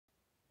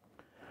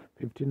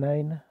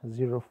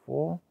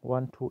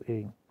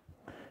5904128.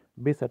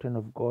 Be certain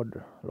of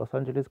God, Los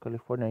Angeles,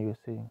 California,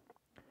 USA.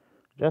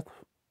 Just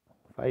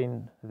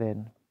fine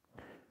then.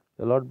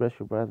 The Lord bless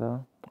you, brother.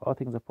 All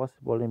things are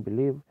possible in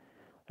belief.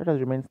 Let us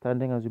remain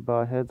standing as we bow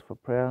our heads for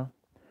prayer.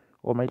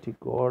 Almighty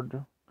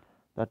God,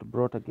 that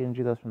brought again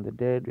Jesus from the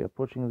dead, we are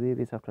approaching thee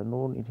this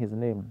afternoon in his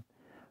name,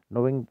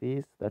 knowing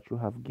this, that you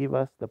have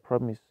given us the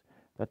promise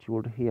that you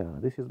would hear.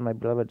 This is my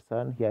beloved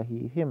Son, hear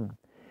he him.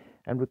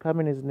 And we come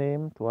in his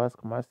name to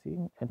ask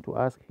mercy and to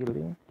ask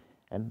healing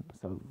and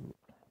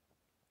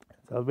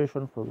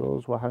salvation for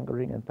those who are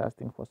hungering and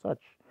thirsting for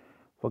such,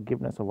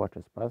 forgiveness of our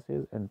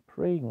trespasses, and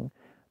praying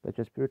that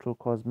your Spirit will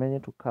cause many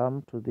to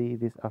come to thee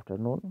this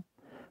afternoon,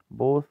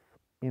 both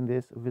in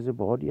this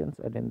visible audience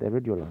and in the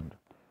radio land.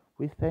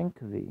 We thank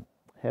thee,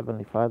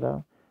 Heavenly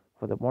Father,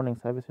 for the morning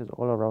services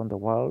all around the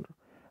world,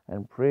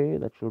 and pray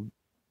that you'll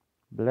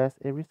bless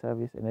every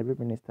service and every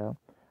minister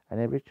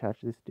and every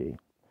church this day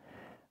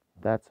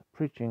that's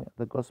preaching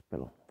the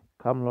gospel.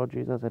 Come, Lord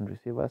Jesus, and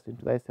receive us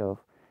into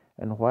thyself.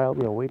 And while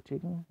we are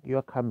waiting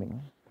your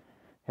coming,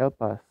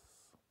 help us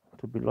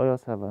to be loyal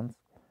servants,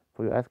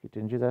 for you ask it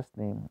in Jesus'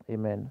 name.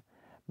 Amen.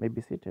 May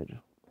be seated.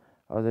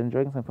 I was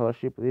enjoying some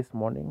fellowship this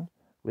morning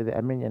with the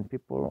Armenian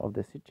people of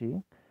the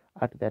city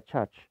at their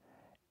church.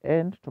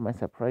 And to my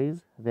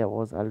surprise, there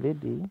was a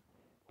lady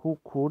who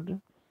could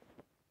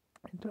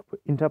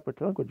interpret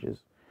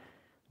languages.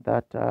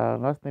 That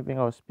last evening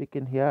I was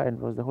speaking here, and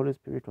was the Holy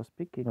Spirit was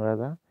speaking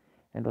rather,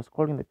 and was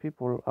calling the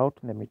people out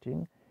in the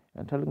meeting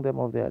and telling them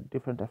of their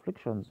different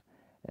afflictions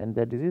and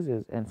their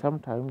diseases, and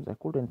sometimes I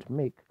couldn't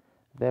make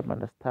them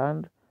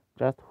understand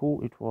just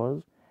who it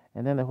was,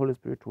 and then the Holy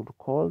Spirit would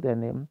call their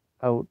name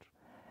out,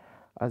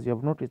 as you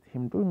have noticed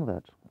him doing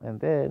that. And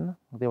then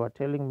they were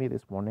telling me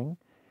this morning,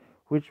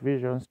 which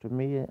visions to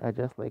me are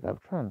just like a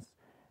trance,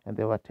 and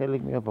they were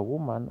telling me of a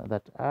woman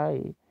that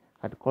I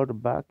had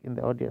called back in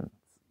the audience,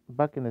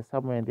 back in the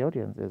somewhere in the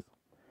audiences,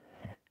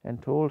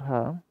 and told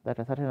her that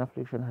a certain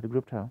affliction had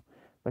gripped her,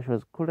 but she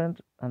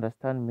couldn't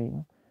understand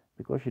me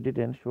because she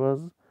didn't. She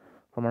was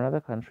from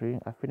another country,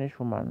 a Finnish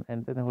woman,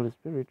 and then the Holy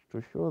Spirit,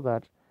 to show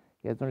that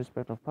he has no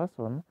respect of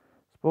person,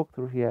 spoke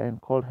through here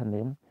and called her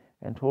name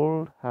and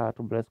told her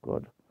to bless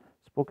God.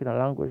 Spoke in a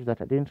language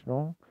that I didn't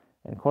know,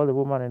 and called the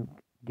woman and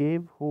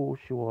gave who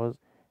she was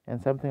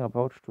and something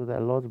about to the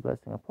Lord's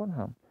blessing upon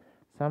her,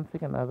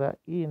 something another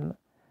in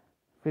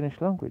Finnish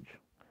language.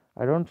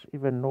 I don't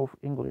even know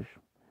English,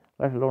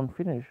 let alone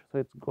Finnish, so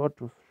it's God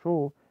to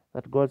show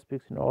that God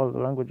speaks in all the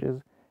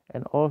languages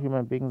and all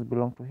human beings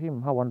belong to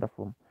him. How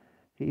wonderful.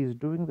 He is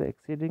doing the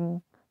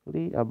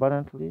exceedingly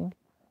abundantly.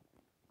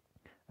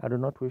 I do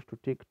not wish to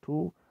take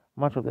too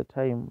much of the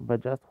time,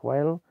 but just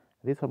while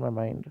this on my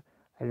mind,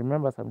 I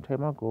remember some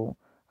time ago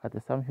at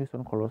the Sam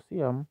Houston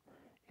Coliseum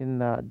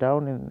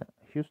down in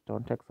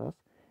Houston, Texas,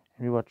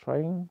 and we were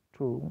trying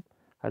to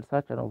had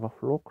such an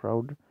overflow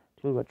crowd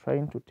till we were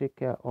trying to take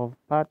care of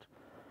part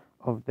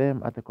of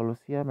them at the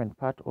Coliseum and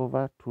part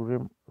over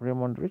to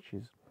Raymond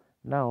Riches.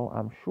 Now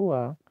I'm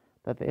sure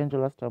that the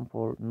Angelus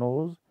Temple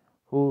knows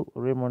who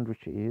Raymond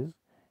Ritchie is.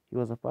 He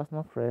was a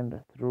personal friend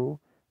through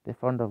the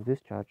founder of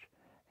this church,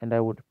 and I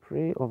would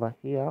pray over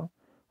here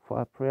for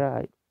a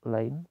prayer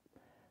line,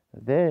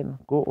 then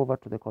go over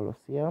to the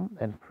Coliseum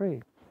and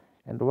pray.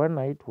 And one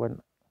night when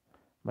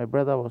my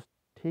brother was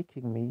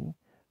taking me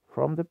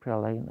from the prayer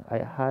line, I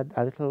had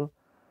a little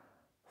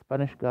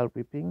Spanish girl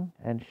weeping,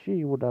 and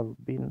she would have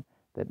been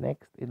the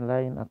next in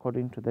line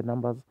according to the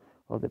numbers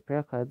of the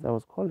prayer cards I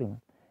was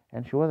calling.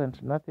 And she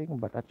wasn't nothing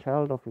but a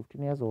child of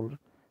 15 years old,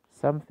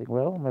 something.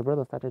 Well, my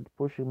brother started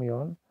pushing me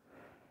on,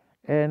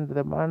 and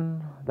the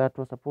man that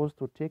was supposed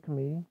to take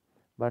me,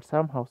 but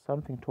somehow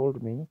something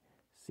told me,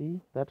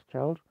 see that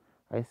child?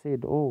 I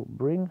said, oh,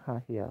 bring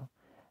her here.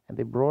 And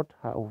they brought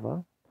her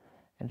over,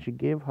 and she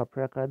gave her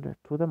prayer card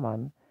to the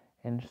man,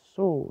 and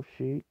so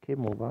she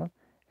came over,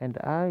 and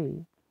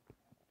I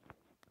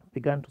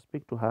began to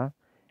speak to her,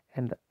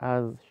 and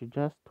as she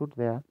just stood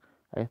there,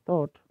 I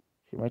thought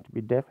she might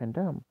be deaf and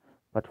dumb,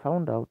 but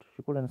found out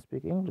she couldn't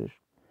speak English.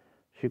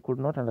 She could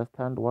not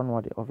understand one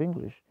word of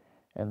English,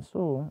 and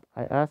so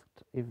I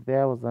asked if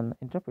there was an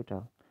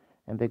interpreter,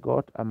 and they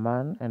got a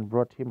man and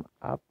brought him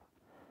up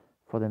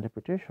for the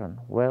interpretation.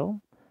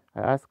 Well,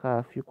 I asked her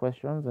a few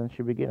questions, and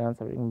she began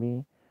answering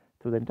me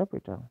through the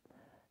interpreter.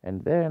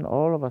 And then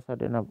all of a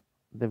sudden,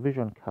 the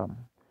vision came,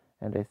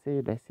 and I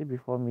said, I see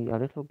before me a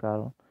little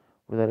girl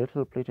with a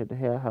little plaited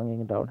hair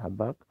hanging down her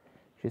back.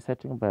 She's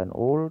sitting by an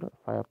old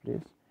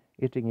fireplace,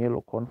 eating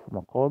yellow corn from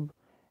a cob,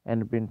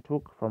 and been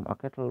took from a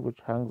kettle which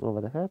hangs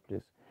over the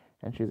fireplace,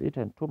 and she's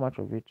eaten too much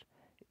of it.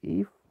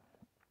 If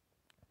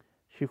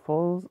she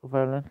falls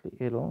violently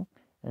ill,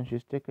 and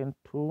she's taken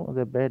to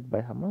the bed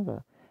by her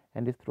mother,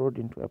 and is thrown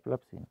into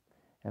epilepsy.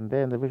 And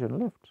then the vision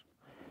left.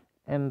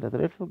 And the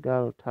little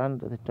girl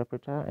turned to the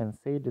interpreter and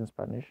said in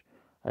Spanish,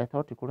 I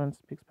thought you couldn't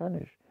speak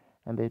Spanish.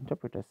 And the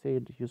interpreter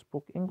said, you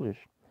spoke English.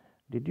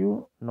 Did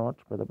you not,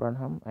 Brother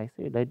Branham? I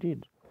said, I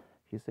did.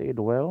 He said,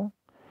 well,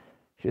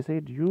 she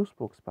said, you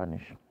spoke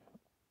Spanish.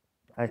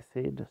 I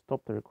said,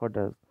 stop the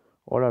recorders.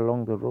 all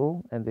along the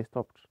row, and they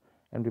stopped.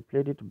 And we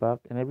played it back,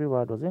 and every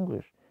word was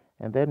English.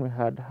 And then we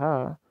had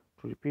her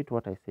to repeat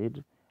what I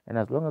said, and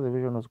as long as the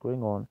vision was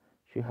going on,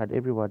 she had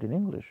every word in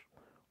English.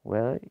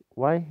 Well,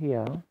 why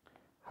here?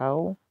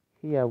 How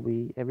hear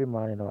we every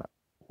man in our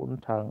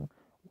own tongue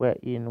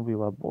wherein we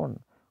were born?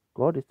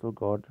 God is still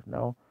God.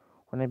 Now,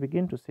 when I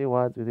begin to say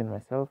words within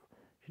myself,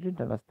 she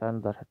didn't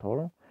understand that at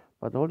all,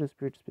 but the Holy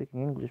Spirit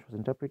speaking English was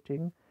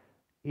interpreting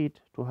it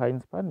to her in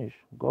Spanish.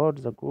 God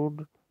is a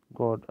good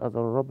God, as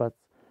Oral Roberts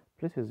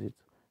places it,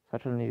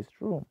 certainly is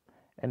true.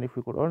 And if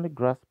we could only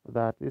grasp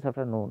that this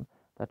afternoon,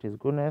 that His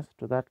goodness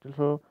to that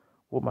little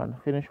woman,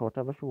 finish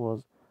whatever she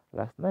was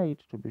last night,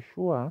 to be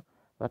sure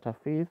that her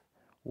faith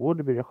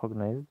would be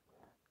recognized.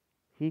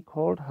 He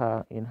called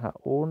her in her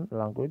own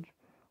language.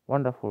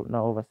 Wonderful.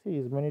 Now,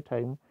 overseas, many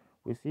times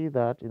we see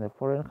that in the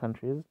foreign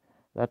countries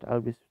that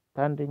I'll be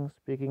standing,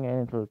 speaking,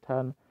 and it'll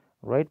turn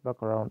right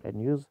back around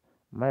and use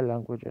my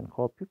language and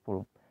call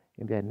people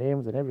in their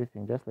names and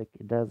everything, just like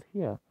it does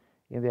here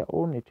in their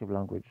own native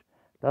language.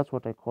 That's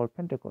what I call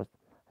Pentecost.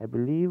 I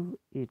believe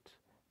it.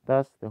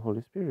 That's the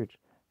Holy Spirit.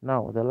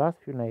 Now, the last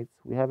few nights,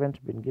 we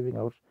haven't been giving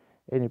out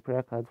any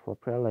prayer cards for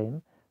prayer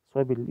line, so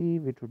I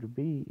believe it would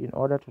be in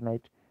order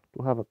tonight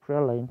to have a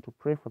prayer line to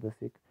pray for the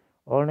sick.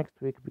 All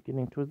next week,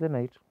 beginning Tuesday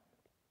night,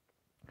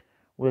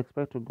 we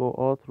expect to go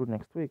all through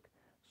next week.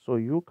 So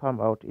you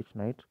come out each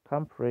night,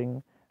 come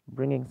praying,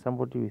 bringing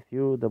somebody with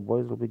you. The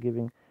boys will be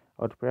giving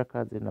out prayer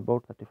cards in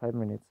about 35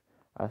 minutes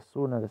as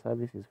soon as the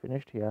service is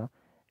finished here.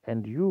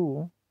 And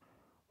you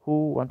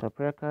who want a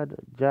prayer card,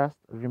 just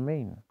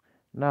remain.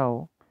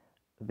 Now,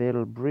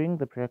 they'll bring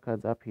the prayer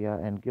cards up here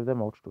and give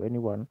them out to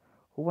anyone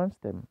who wants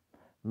them.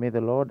 May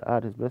the Lord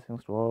add His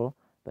blessings to all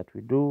that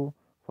we do,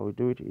 for we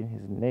do it in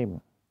His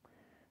name.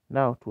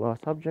 Now, to our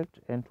subject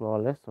and to our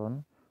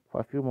lesson,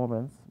 for a few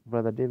moments,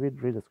 Brother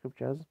David read the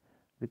scriptures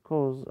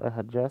because I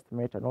had just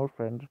met an old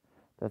friend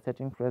that's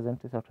setting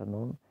present this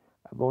afternoon.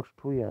 About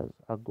 2 years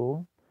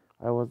ago,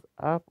 I was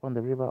up on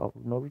the river of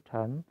no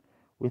return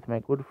with my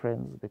good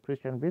friends, the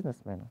Christian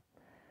businessmen.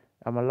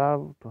 I'm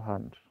allowed to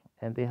hunt,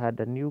 and they had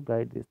a new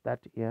guide that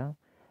year,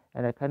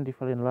 and I can't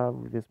fell in love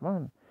with this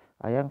man,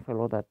 a young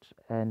fellow that,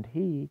 and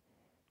he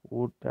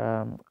would,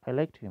 I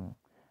liked him.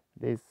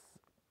 This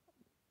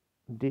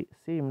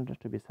seemed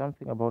to be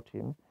something about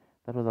him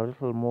that was a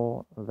little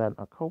more than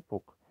a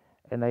cowpoke,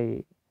 and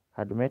I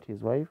had met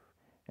his wife,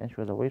 and she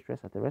was a waitress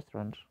at the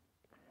restaurant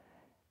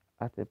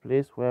at the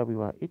place where we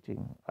were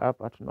eating up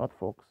at North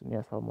Forks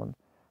near Salmon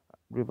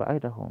River,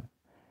 Idaho.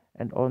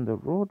 And on the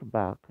road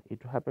back,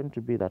 it happened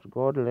to be that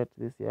God let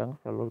this young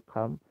fellow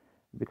come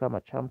become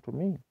a chum to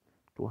me,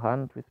 to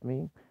hunt with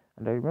me.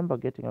 And I remember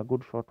getting a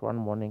good shot one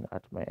morning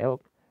at my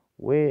elk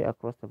way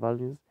across the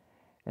valleys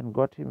and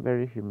got him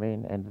very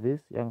humane. And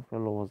this young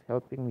fellow was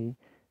helping me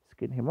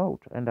skin him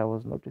out. And I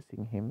was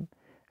noticing him.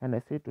 And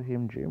I said to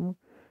him, Jim,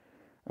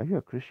 are you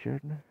a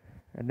Christian?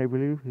 And I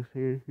believe he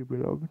said he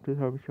belonged to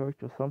some church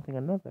or something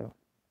another.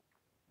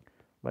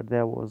 But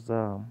there was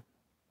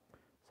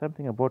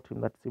something about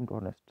him that seemed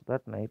honest.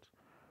 That night,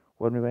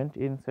 when we went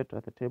in, sat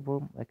at the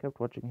table, I kept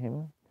watching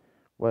him.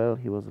 While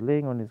he was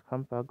laying on his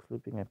camp bag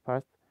sleeping, I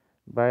passed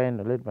by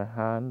and laid my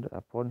hand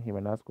upon him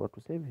and asked God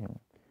to save him.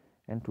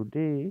 And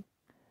today,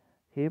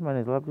 him and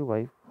his lovely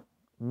wife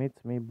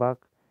meets me back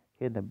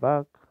here in the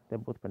back. They're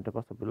both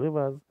Pentecostal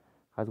believers,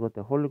 has got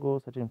the Holy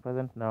Ghost sitting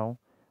present now.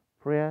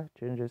 Prayer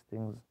changes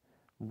things.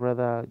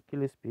 Brother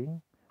Gillespie,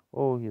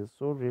 oh, he is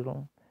so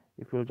real.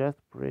 If you'll just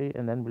pray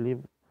and then believe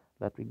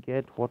that we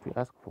get what we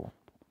ask for.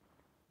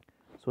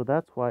 So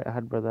that's why I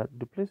had Brother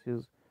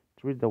Duplessis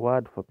to read the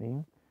word for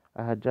me.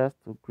 I had just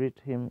to greet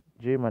him,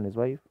 Jim and his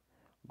wife.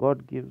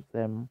 God gives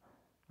them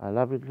a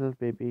lovely little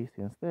baby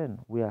since then.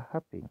 We are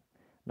happy.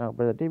 Now,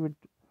 Brother David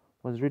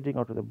was reading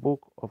out of the book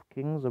of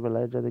Kings of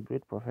Elijah, the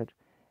great prophet,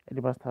 and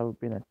it must have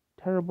been a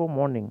terrible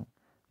morning,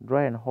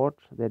 dry and hot.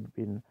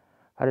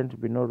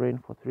 Hadn't been no rain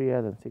for 3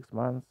 years and 6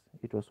 months.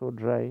 It was so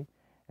dry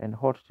and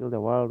hot till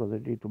the world was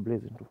ready to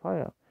blaze into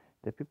fire.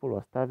 The people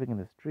were starving in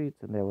the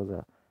streets, and there was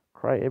a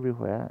cry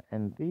everywhere,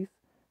 and this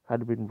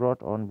had been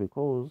brought on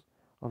because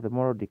of the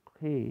moral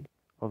decay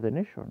of the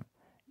nation.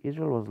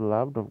 Israel was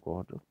loved of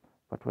God,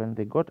 but when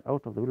they got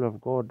out of the will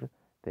of God,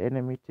 the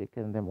enemy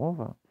taken them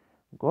over.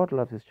 God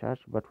loves his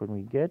church, but when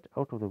we get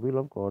out of the will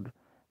of God,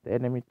 the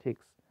enemy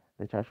takes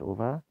the church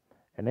over.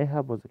 And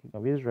Ahab was the king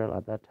of Israel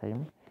at that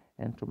time,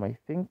 and to my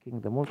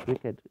thinking, the most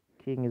wicked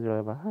king Israel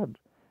ever had,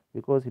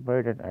 because he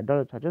married an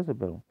idolater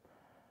Jezebel.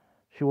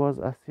 She was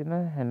a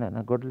sinner and an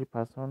ungodly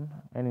person,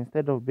 and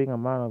instead of being a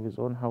man of his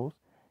own house,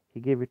 he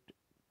gave it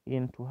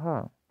in to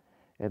her.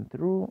 And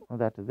through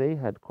that they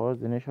had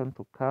caused the nation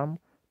to come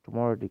to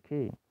moral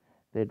decay.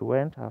 They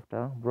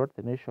brought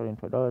the nation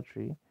into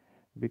idolatry,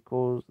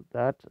 because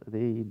that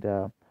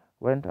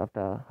went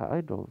after her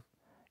idols.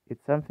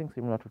 It's something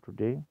similar to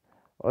today.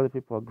 All the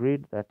people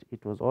agreed that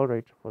it was all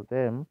right for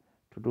them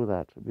to do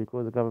that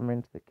because the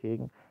government, the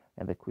king,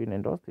 and the queen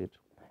endorsed it.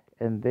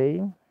 And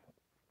they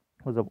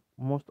was the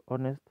most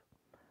honest,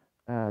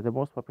 the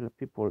most popular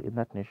people in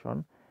that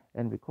nation,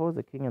 And because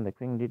the king and the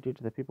queen did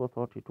it, the people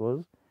thought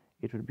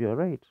it would be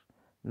alright.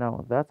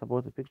 Now that's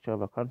about the picture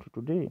of a country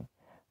today.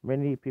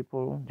 Many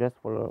people just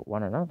follow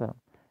one another,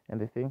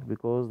 and they think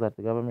because that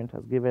the government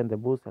has given the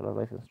booze seller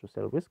license to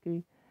sell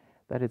whiskey,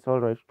 that it's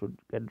alright to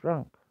get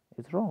drunk.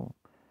 It's wrong.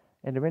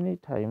 And many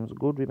times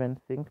good women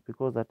think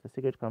because that the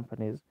cigarette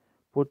companies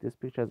put these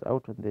pictures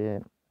out on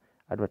the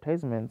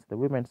advertisements, the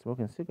women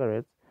smoking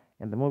cigarettes,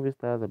 and the movie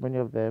stars, and many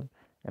of them,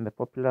 and the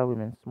popular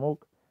women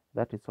smoke,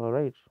 that it's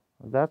alright.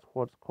 That's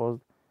what's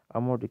caused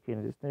a more decay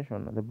in this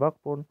nation. The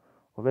backbone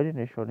of any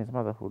nation is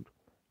motherhood.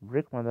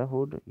 Break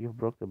motherhood, you've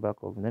broke the back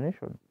of the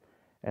nation.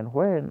 And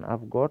when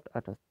I've got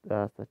at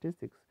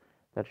statistics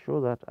that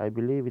show that I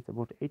believe it's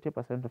about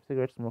 80% of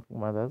cigarette smoking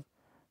mothers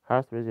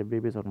has to raise their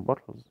babies on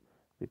bottles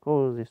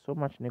because there's so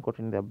much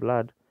nicotine in their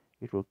blood,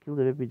 it will kill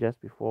the baby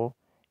just before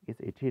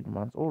it's 18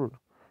 months old.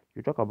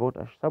 You talk about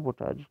a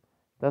sabotage,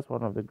 that's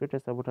one of the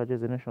greatest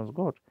sabotages the nation's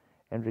got.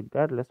 And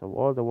regardless of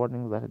all the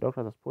warnings that the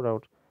doctors has put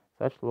out,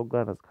 such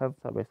slogans as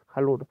cancer by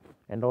Scalod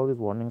and all these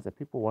warnings, that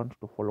people want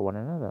to follow one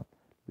another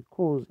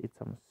because it's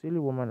some silly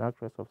woman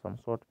actress of some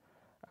sort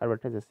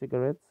advertises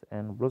cigarettes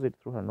and blows it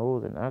through her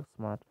nose and acts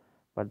smart,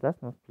 but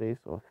that's not place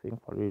or thing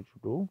for you to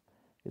do.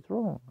 It's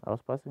wrong. I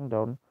was passing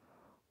down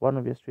one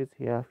of your streets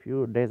here a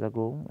few days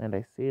ago and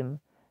I seen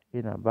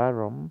in a bar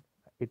room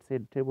it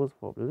said tables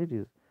for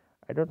ladies.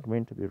 I don't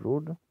mean to be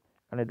rude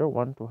and I don't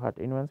want to hurt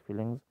anyone's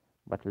feelings,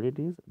 but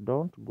ladies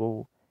don't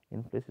go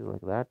in places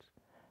like that.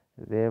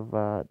 They've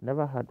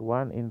never had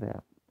one in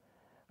there.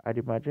 I'd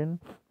imagine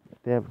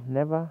they've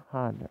never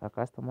had a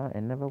customer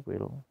and never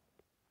will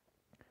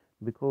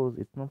because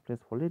it's not place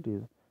for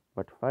ladies.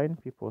 But fine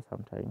people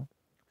sometimes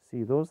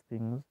see those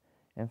things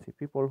and see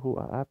people who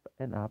are up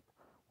and up,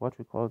 what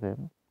we call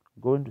them,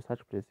 go into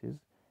such places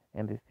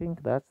and they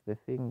think that's the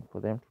thing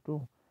for them to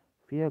do.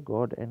 Fear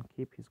God and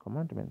keep his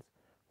commandments,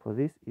 for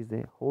this is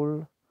the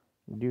whole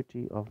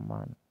duty of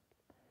man.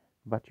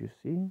 But you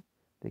see,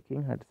 the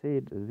king had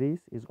said this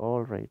is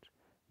all right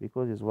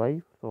because his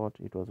wife thought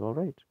it was all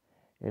right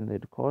and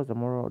it caused a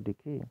moral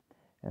decay.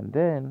 And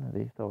then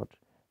they thought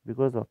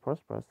because they were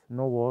prosperous,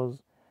 no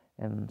wars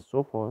and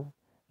so forth,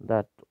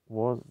 that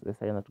was the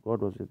sign that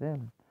God was with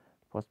them.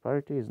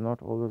 Prosperity is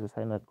not always a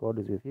sign that God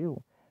is with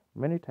you.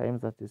 Many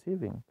times that's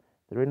deceiving.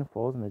 The rain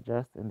falls on the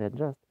just and the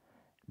unjust,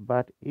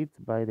 but it's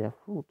by their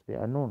fruit they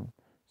are known.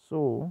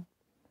 So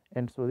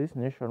so this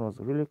nation was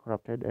really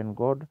corrupted, and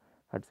God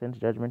had sent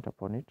judgment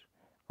upon it.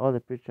 All the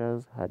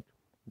preachers had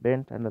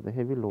bent under the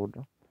heavy load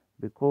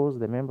because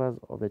the members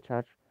of the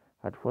church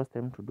had forced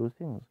them to do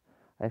things.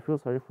 I feel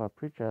sorry for a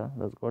preacher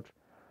that's got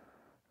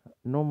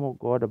no more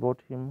God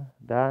about him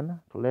than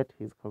to let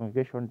his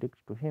congregation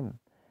dictate to him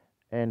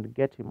and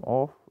get him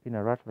off in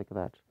a rut like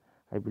that.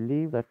 I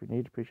believe that we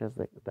need preachers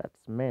like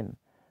that's men,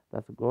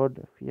 that's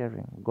God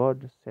fearing,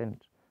 God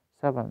sent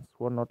servants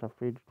who are not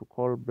afraid to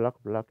call black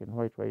black and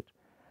white white.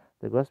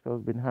 The gospel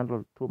has been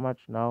handled too much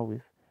now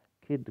with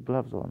kid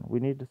gloves on. We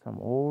need some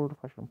old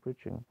fashioned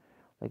preaching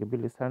like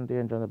Billy Sunday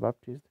and John the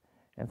Baptist,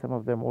 and some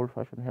of them old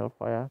fashioned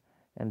hellfire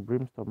and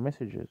brimstone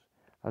messages.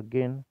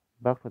 Again,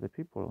 back to the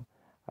people.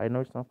 I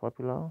know it's not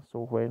popular,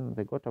 so when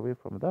they got away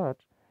from that,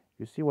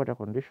 you see what a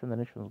condition the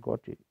nations got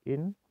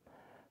in.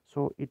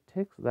 So it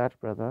takes that,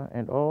 brother,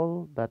 and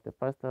all that the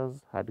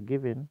pastors had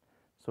given.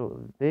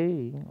 So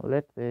they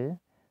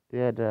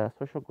had a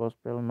social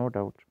gospel, no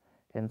doubt,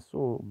 and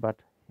so, but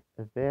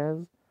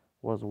theirs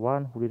was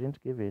one who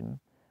didn't give in.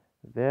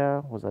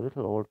 There was a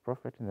little old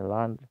prophet in the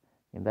land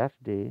in that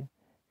day.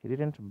 He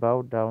didn't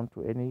bow down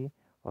to any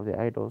of the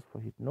idols,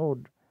 for he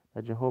knew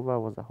that Jehovah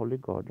was a holy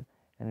God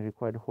and he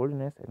required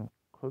holiness and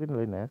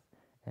cleanliness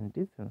and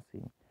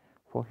decency.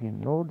 For he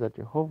knew that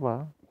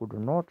Jehovah could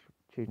not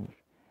change.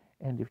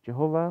 And if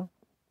Jehovah,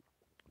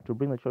 to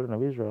bring the children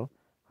of Israel,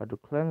 had to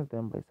cleanse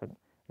them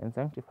and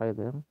sanctify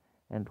them,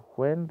 and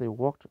when they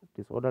walked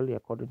disorderly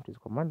according to his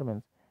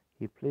commandments,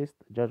 he placed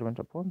judgment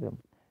upon them.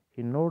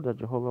 He knew that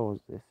Jehovah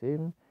was the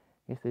same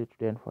yesterday,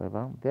 today, and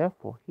forever.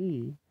 Therefore,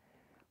 he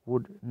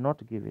would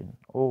not give in.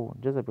 Oh,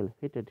 Jezebel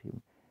hated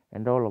him,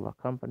 and all of her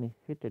company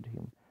hated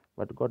him.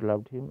 But God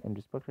loved him and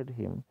respected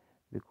him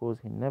because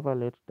he never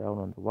let down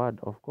on the word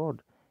of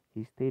God.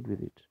 He stayed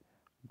with it.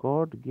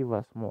 God, give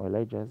us more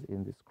Elijahs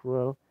in this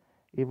cruel,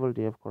 evil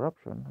day of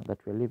corruption that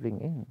we're living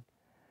in.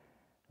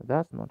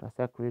 That's not a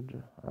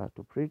sacred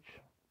to preach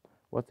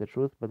what's the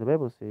truth, but the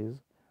Bible says,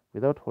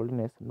 without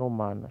holiness no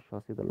man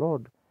shall see the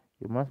Lord.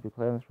 You must be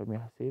cleansed from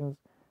your sins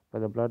by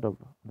the blood of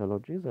the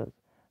Lord Jesus.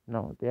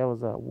 Now, there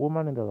was a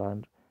woman in the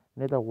land.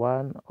 Neither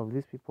one of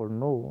these people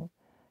know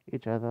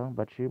each other,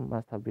 but she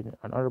must have been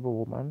an honorable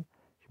woman.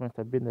 She must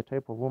have been the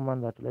type of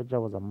woman that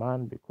Elijah was a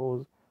man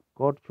because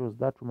God chose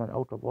that woman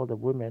out of all the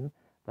women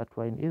that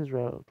were in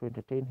Israel to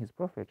entertain his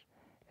prophet.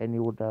 And he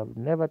would have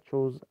never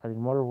chose an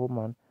immoral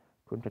woman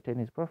to entertain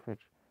his prophet.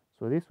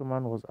 So this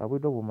woman was a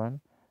widow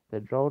woman. The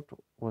drought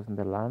was in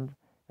the land,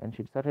 and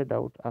she started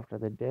out after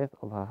the death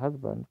of her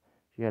husband.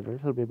 She had a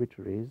little baby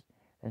to raise,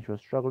 and she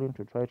was struggling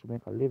to try to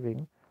make a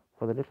living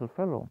for the little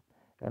fellow.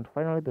 And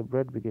finally, the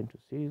bread began to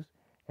cease,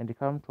 and he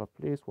came to a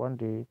place one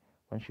day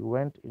When she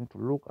went in to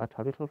look at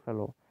her little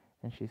fellow,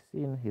 and she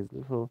seen his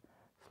little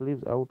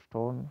sleeves out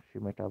torn, she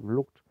might have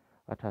looked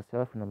at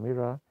herself in a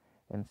mirror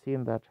and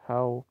seen that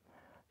how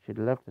she'd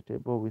left the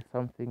table with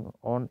something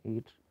on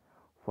it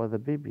for the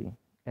baby,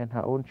 and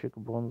her own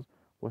cheekbones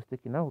were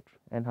sticking out,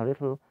 and her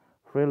little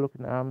frail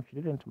looking arm, she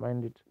didn't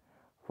mind it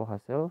for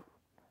herself,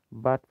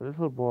 but the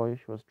little boy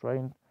she was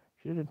trying,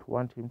 she didn't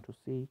want him to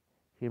see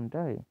him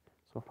die.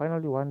 So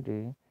finally one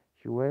day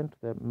she went to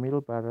the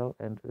meal barrel,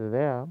 and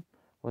there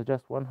was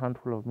just one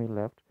handful of meal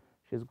left.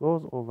 She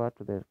goes over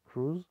to the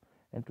cruise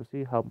and to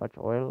see how much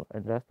oil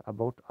and just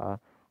about a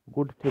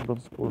good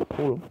tablespoon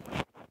full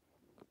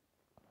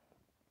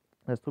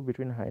stood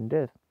between her and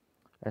death.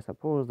 I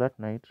suppose that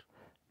night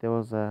there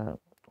was a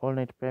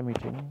all-night prayer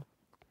meeting.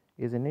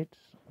 Isn't it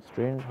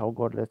strange how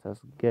God lets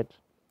us get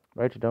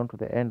right down to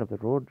the end of the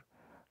road?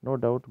 No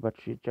doubt, but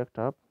she checked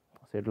up,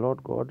 said,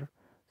 Lord God,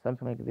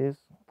 something like this.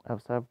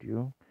 I've served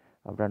you.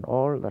 I've done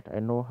all that I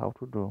know how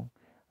to do.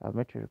 I've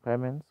met your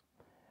requirements.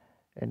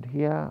 And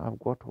here I've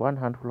got one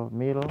handful of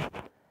meal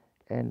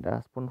and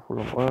a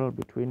spoonful of oil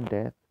between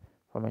death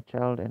for my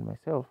child and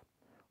myself.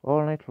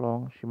 All night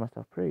long she must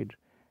have prayed.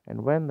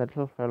 And when the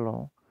little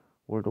fellow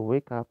would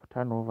wake up,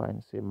 turn over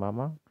and say,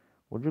 Mama,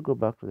 would you go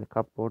back to the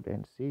cupboard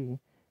and see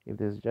if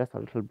there's just a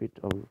little bit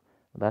of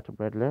that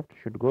bread left?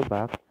 She'd go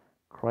back,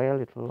 cry a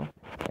little,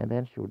 and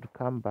then she would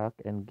come back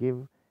and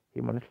give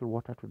him a little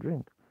water to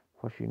drink.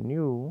 For she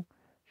knew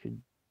she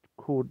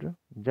could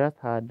just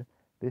had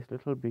this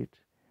little bit,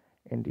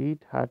 and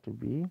it had to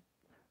be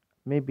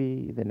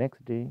maybe the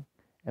next day,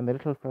 and the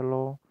little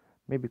fellow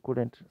maybe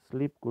couldn't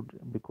sleep good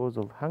because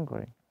of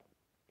hunger.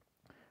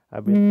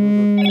 I've been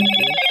through those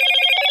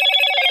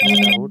places,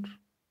 no doubt,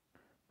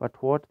 but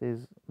what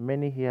there's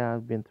many here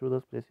have been through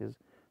those places.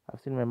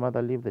 I've seen my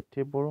mother leave the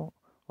table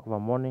of a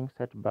morning,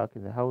 sit back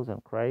in the house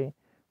and cry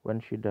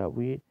when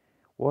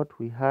what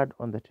we had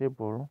on the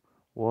table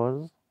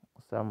was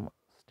some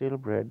stale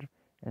bread,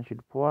 and she'd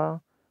pour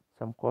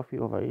some coffee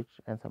over it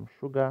and some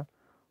sugar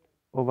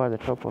over the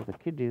top of the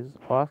kiddies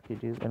or us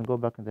kiddies and go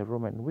back in the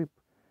room and weep.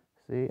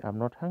 Say, I'm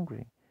not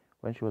hungry.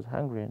 When she was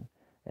hungry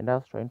and I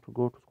was trying to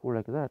go to school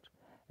like that.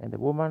 And the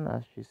woman,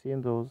 as she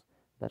seen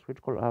that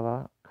critical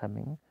hour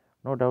coming,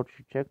 no doubt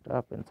she checked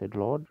up and said,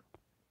 Lord,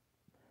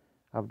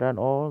 I've done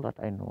all that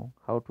I know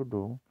how to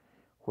do.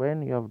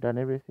 When you have done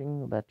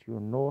everything that you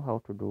know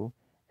how to do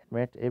and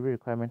met every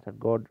requirement that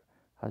God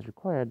has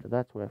required,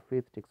 that's where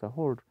faith takes a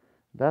hold.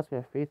 That's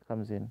where faith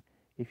comes in.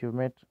 If you've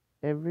met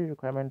every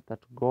requirement that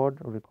God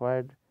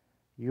required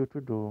you to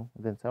do,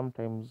 then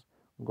sometimes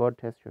God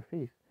tests your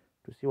faith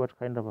to see what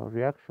kind of a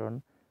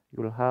reaction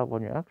you'll have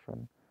on your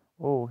action.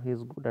 Oh,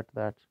 He's good at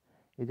that.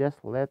 It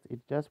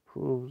just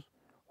proves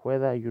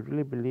whether you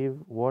really believe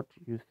what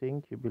you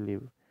think you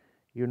believe.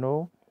 You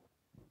know,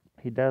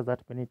 He does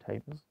that many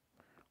times.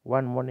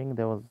 One morning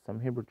there was some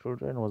Hebrew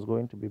children was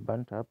going to be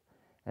burnt up,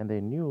 and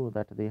they knew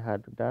that they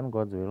had done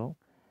God's will,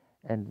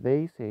 and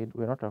they said,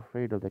 we're not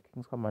afraid of the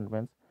king's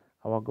commandments.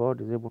 Our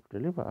God is able to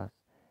deliver us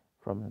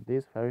from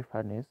this fiery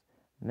furnace.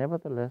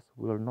 Nevertheless,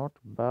 we will not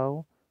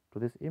bow to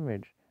this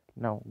image.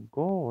 Now,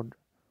 God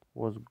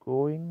was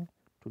going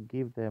to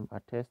give them a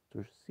test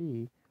to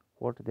see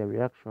what their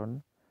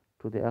reaction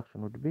to the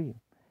action would be.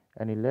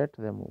 And He let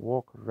them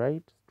walk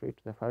right straight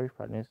to the fiery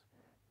furnace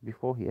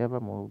before He ever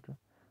moved.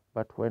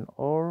 But when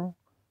all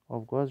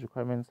of God's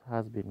requirements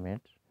has been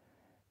met,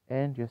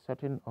 and you're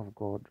certain of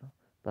God,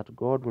 that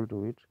God will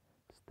do it,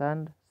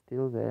 stand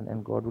still then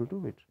and God will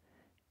do it.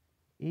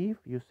 If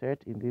you sat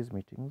in these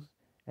meetings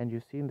and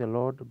you've seen the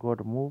Lord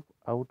God move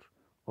out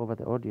over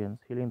the audience,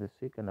 healing the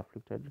sick and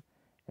afflicted,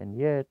 and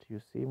yet you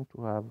seem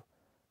to have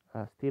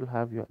still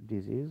have your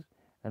disease,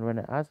 and when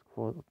I ask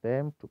for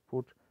them to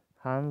put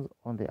hands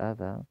on the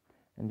other,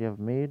 and you have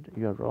made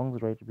your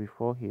wrongs right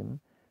before Him,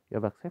 you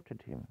have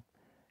accepted Him,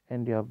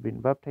 and you have been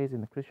baptized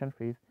in the Christian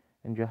faith,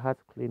 and your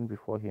heart's clean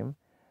before Him,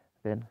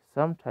 then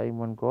sometime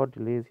when God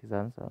delays His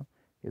answer,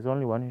 He's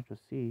only wanting to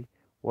see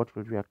what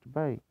you'll react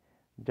by.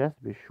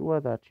 Just be sure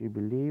that you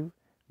believe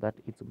that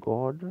it's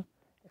God,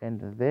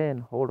 and then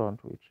hold on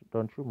to it.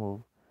 Don't you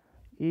move.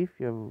 If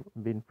you've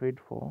been prayed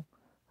for,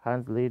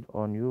 hands laid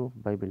on you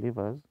by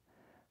believers,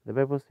 the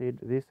Bible said,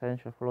 "These signs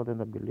shall follow them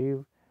that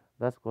believe."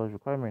 That's God's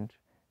requirement,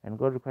 and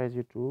God requires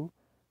you to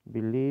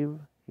believe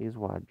His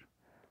word.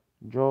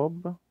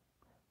 Job,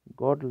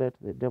 God let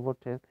the devil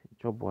test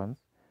Job once.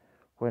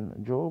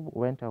 When Job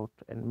went out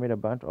and made a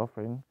burnt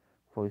offering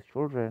for his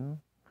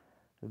children,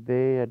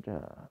 they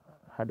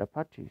had a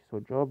party. So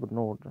Job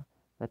knew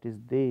that his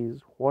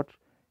days, what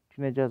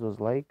teenagers was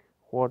like,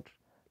 what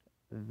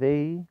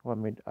they were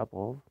made up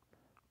of,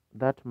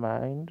 that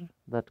mind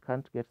that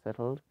can't get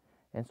settled.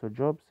 And so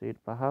Job said,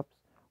 perhaps,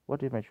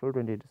 what if my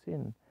children did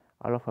sin?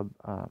 I'll offer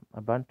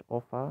a burnt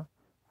offer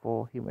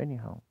for him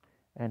anyhow.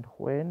 And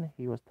when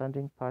he was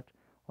standing part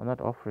on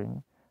that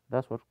offering,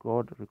 that's what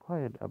God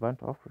required, a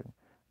burnt offering.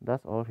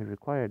 That's all He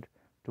required,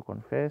 to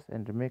confess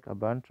and to make a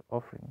burnt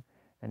offering.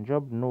 And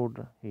Job knew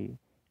he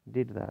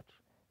did that.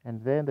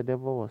 And then the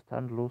devil was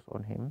turned loose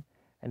on him,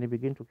 and he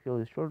began to kill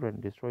his children,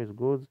 destroy his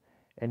goods,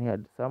 And he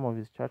had some of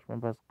his church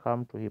members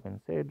come to him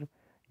and said,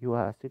 "You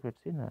are a secret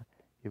sinner.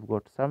 You've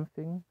got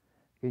something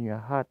in your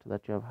heart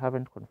that you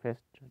haven't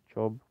confessed,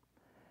 Job."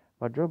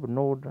 But Job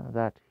knew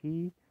that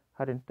he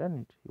hadn't done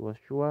it. He was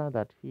sure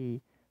that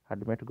he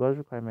had met God's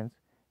requirements,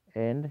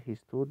 and he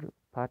stood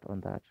pat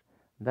on that.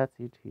 That's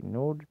it. He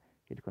knew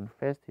he'd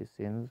confessed his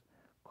sins,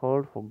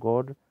 called for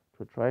God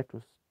to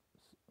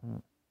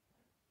mm,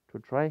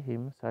 try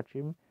him, search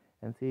him,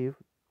 and see if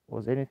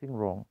was anything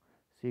wrong.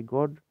 See,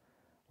 God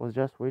was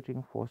just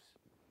waiting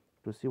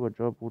to see what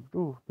Job would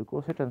do,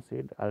 because Satan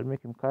said, "I'll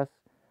make him curse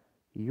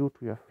you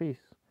to your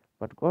face."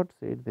 But God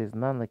said, "There's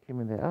none like him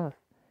in the earth."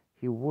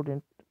 He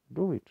wouldn't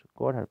do it.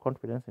 God had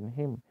confidence in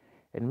him.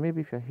 And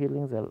maybe if your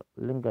healings are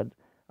lingered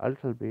a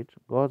little bit,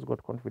 God's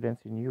got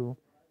confidence in you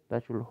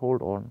that you'll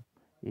hold on.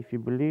 If you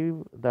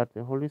believe that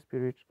the Holy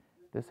Spirit,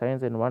 the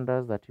signs and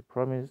wonders that He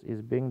promised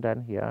is being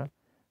done here,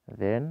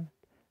 then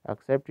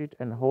accept it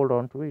and hold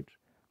on to it.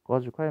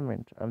 God's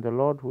requirement: "I'm the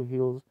Lord who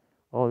heals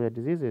all your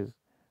diseases."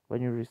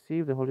 When you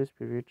receive the Holy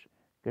Spirit,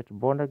 get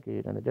born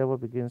again, and the devil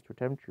begins to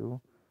tempt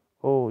you,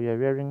 "Oh, you're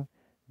wearing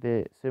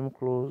the same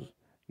clothes,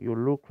 you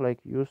look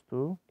like you used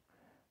to,"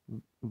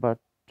 but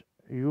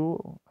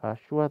you are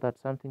sure that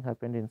something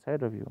happened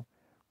inside of you.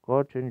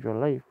 God changed your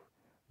life.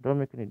 Don't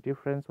make any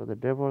difference what the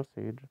devil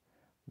said.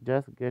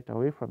 Just get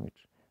away from it,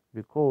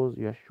 because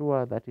you are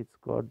sure that it's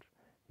God.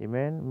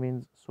 Amen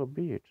means so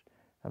be it.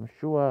 I'm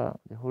sure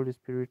the Holy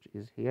Spirit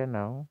is here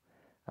now.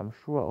 I'm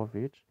sure of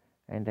it.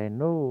 And I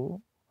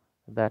know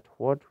that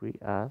what we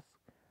ask,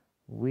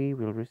 we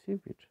will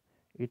receive it.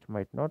 It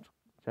might not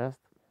just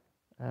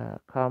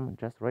come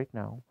just right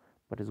now,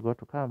 but it's got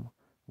to come.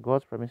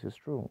 God's promise is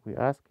true. We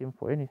ask Him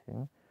for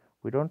anything,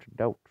 we don't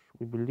doubt.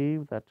 We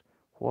believe that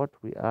what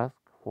we ask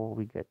for,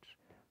 we get,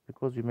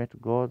 because we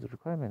met God's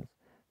requirements,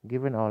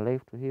 given our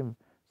life to Him,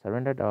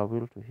 surrendered our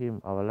will to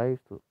Him, our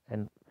lives to,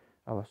 and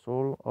our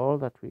soul, all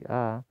that we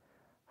are,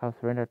 have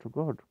surrendered to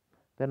God.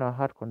 Then our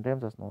heart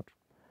condemns us not.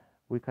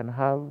 We can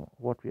have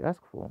what we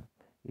ask for.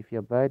 "If you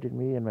abide in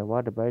me and my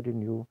word abide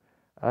in you,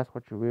 ask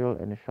what you will,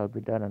 and it shall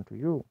be done unto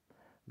you."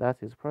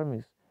 That's His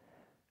promise.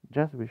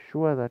 Just be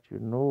sure that you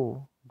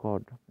know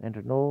God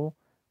and know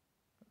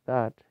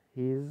that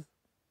His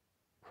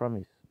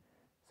promise.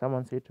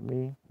 Someone said to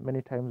me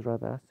many times,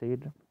 rather,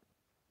 said,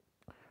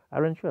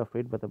 "Aren't you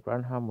afraid, Brother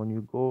Branham, when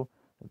you go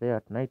there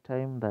at night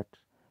time, that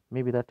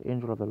maybe that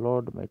angel of the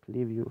Lord might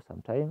leave you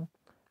sometime?"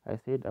 I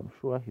said, "I'm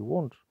sure he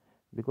won't,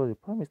 because he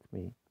promised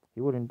me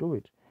he wouldn't do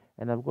it.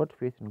 And I've got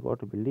faith in God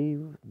to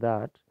believe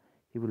that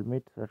he will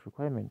meet that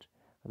requirement."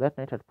 That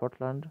night at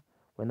Portland,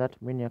 when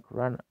that maniac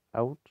ran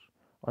out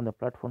on the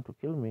platform to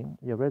kill me,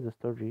 you read the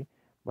story,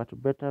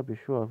 but better be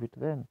sure of it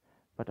then.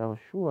 But I was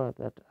sure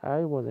that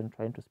I wasn't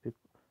trying to speak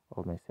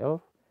of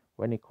myself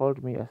when he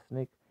called me a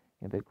snake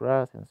in the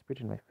grass and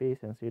spit in my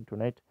face and said,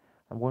 "Tonight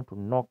I'm going to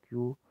knock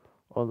you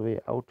all the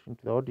way out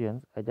into the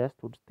audience." I just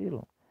stood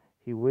still.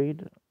 He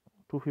weighed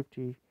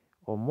 250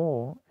 or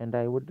more, and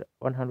I weighed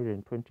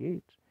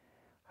 128.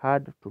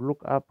 Had to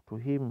look up to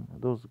him,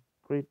 those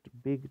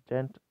great big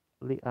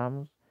gently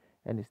arms,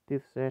 and his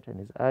teeth set, and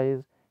his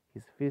eyes,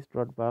 his face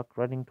drawn back,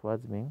 running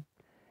towards me.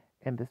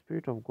 And the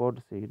Spirit of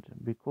God said,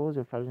 "Because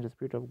you've challenged the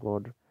Spirit of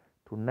God,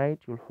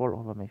 tonight you'll fall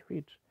over my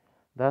feet."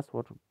 That's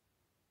what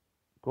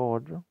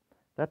God,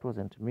 that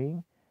wasn't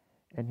me.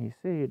 And he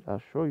said, "I'll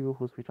show you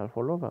whose feet I'll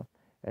fall over."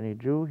 And he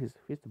drew his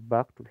fist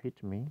back to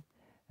hit me.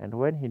 And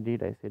when he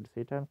did, I said,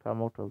 "Satan,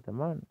 come out of the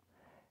man."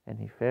 And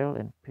he fell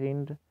and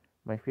pinned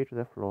my feet to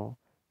the floor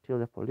till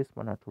the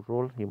policeman had to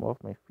roll him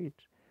off my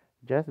feet.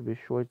 Just be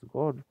sure it's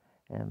God,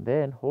 and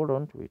then hold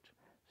on to it.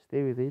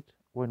 Stay with it.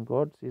 When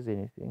God says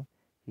anything,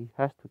 he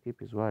has to keep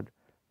his word,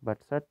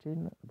 but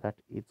certain that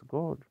it's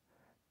God.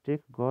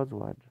 Take God's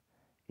word.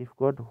 If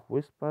God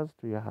whispers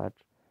to your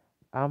heart,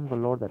 "I'm the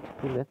Lord that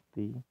healeth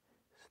thee,"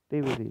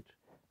 stay with it.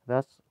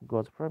 That's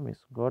God's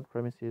promise. God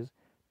promises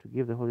to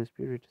give the Holy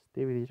Spirit.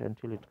 Stay with it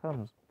until it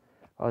comes.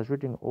 I was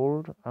reading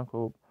old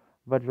Uncle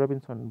Bud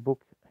Robinson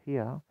book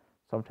here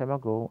some time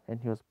ago, and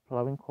he was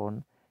plowing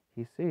corn.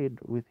 He said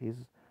with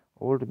his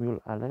old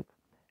mule Alec,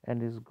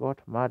 and he's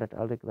got mad at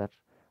Alec that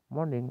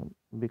morning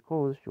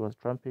because she was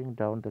tramping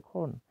down the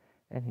corn,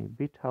 and he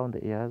beat her on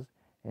the ears,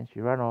 and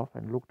she ran off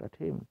and looked at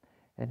him,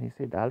 and he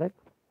said, "Alec,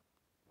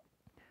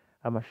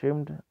 I'm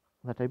ashamed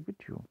that I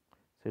beat you."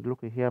 Said,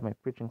 "Look here, my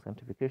preaching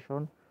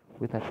sanctification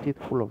with a teeth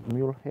full of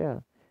mule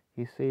hair."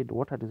 He said,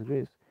 "What a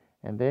disgrace."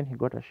 And then he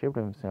got ashamed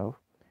of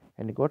himself,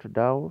 and he got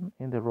down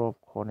in the row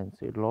of corn and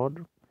said,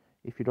 "Lord,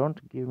 if you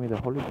don't give me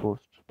the Holy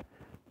Ghost,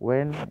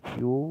 when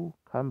you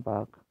come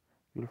back,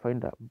 you'll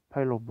find a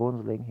pile of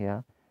bones laying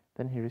here."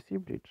 Then he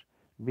received it.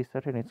 Be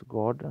certain it's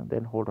God,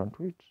 then hold on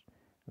to it.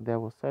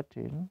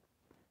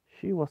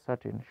 She was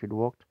certain she'd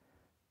walked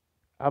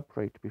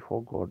upright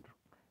before God,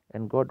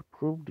 and God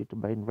proved it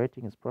by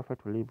inviting his prophet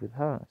to live with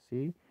her.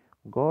 See,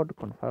 God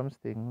confirms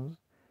things.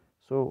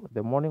 So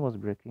the morning was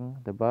breaking,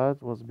 the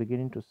birds was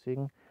beginning to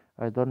sing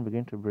as dawn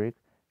began to break.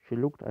 She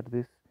looked at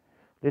this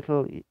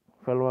little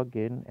fellow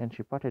again, and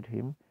she patted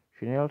him.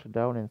 She knelt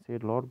down and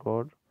said, "Lord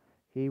God,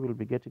 He will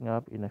be getting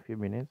up in a few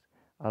minutes.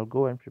 I'll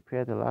go and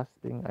prepare the last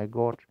thing I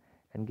got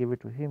and give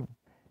it to him.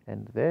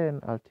 And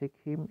then I'll take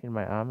him in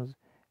my arms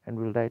and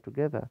we'll die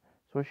together.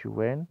 So she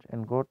went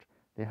and got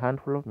the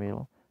handful of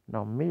meal.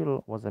 Now,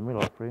 meal was a meal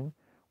offering,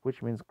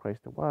 which means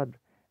Christ the Word.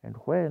 And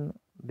when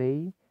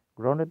they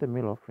grounded the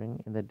meal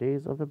offering in the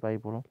days of the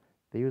Bible,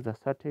 they used a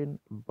certain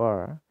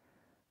bar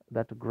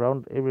that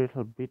ground every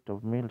little bit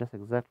of meal just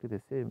exactly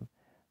the same.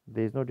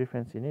 There is no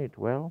difference in it.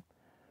 Well,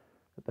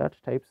 that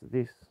types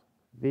this.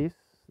 This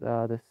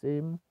the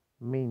same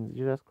means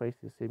Jesus Christ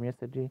is the same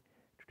yesterday,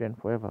 today, and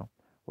forever.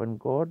 When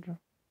God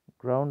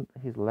ground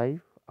his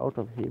life out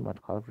of him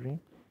at Calvary,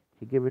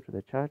 he gave it to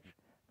the church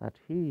that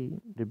he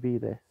to be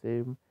the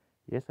same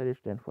yesterday,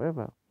 today, and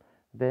forever.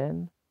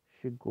 Then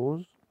she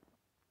goes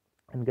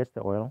and gets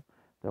the oil.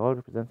 The oil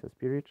represents the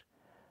spirit.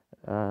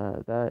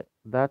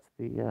 That's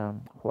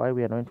the why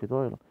we anoint with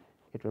oil.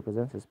 It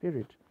represents the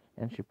spirit.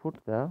 And she put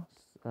the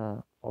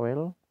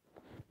oil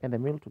and the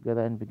meal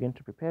together and begin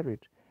to prepare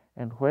it.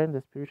 And when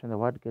the spirit and the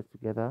word get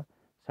together,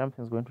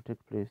 something's going to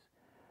take place.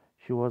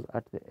 She was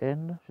at the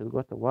end. She's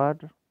got the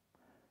word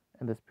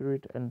and the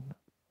spirit and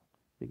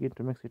begin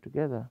to mix it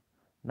together.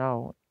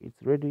 Now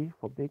it's ready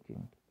for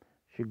baking.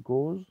 She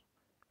goes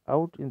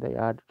out in the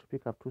yard to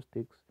pick up two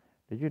sticks.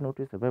 Did you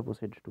notice the Bible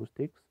said two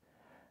sticks?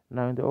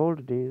 Now in the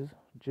old days,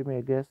 Jimmy,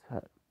 I guess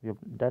we have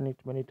done it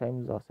many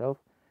times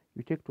ourselves.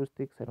 You take two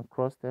sticks and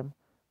cross them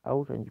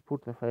out and you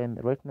put the fire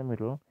right in the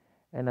middle,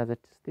 and as the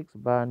sticks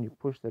burn, you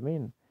push them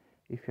in.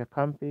 If you're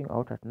camping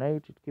out at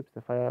night, it keeps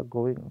the fire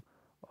going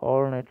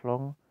all night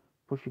long,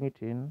 pushing it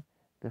in.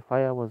 The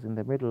fire was in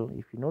the middle.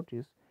 If you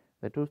notice,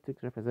 the two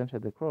sticks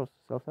represented the cross,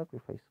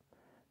 self-sacrifice.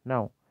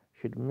 Now,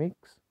 she'd mix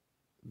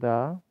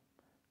the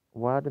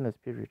word and the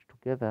spirit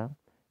together,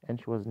 and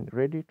she was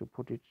ready to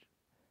put it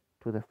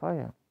to the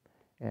fire.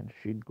 And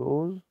she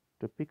goes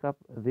to pick up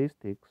these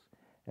sticks,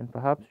 and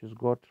perhaps she's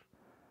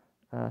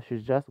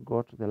just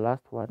got the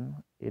last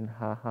one in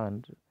her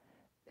hand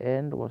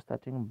and was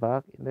starting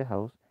back in the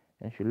house,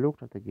 and she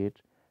looked at the gate.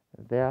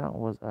 There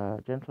was a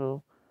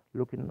gentle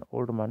looking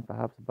old man,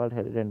 perhaps bald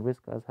headed and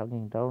whiskers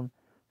hanging down,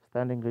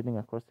 standing leaning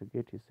across the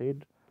gate. He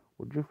said,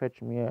 "Would you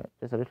fetch me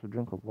just a little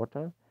drink of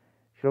water?"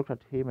 She looked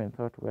at him and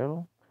thought,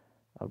 "Well,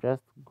 I've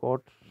just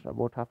got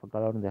about half a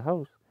gallon in the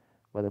house,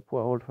 but the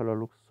poor old fellow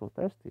looks so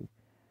thirsty.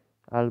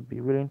 I'll be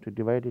willing to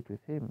divide it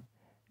with him."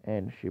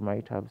 And she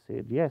might have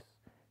said, "Yes,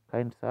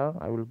 kind sir,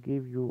 I will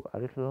give you a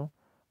little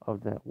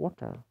of the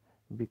water,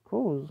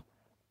 because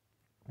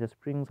the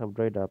springs have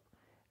dried up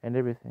and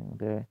everything.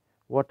 The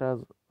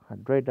waters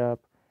had dried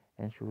up,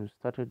 and she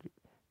started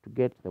to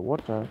get the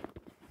water."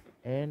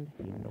 And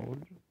he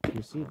nodded.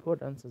 You see,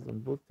 God answers on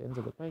both ends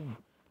of the time.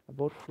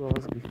 About 2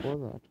 hours before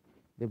that,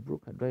 the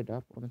brook had dried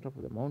up on the top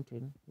of the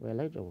mountain where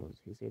Elijah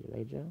was. He said,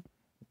 "Elijah,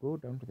 go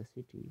down to the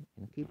city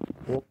and keep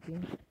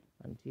walking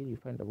until you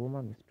find a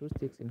woman with two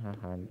sticks in her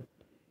hand.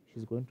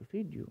 She's going to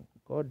feed you."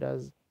 God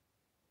does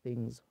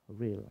things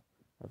real.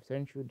 I've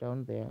sent you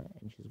down there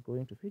and she's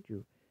going to feed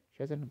you.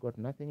 She hasn't got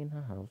nothing in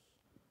her house,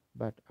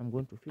 but I'm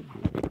going to feed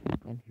you.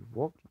 And he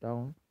walked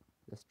down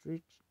the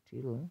street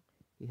till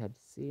he had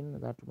seen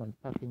that woman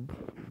packing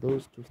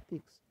those two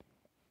sticks,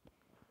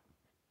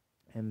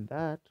 and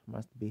that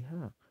must be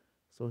her.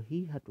 So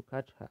he had to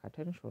catch her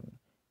attention.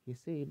 He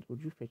said,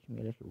 "Would you fetch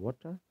me a little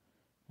water?"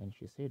 And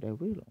she said, "I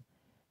will."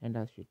 And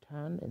as she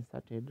turned and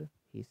started,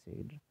 he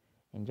said,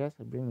 "And just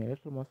bring me a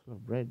little morsel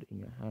of bread in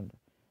your hand."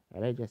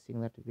 Elijah, seeing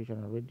that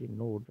vision, already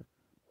knowed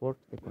what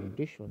the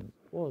condition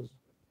was.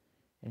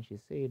 And she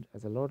said,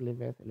 "As the Lord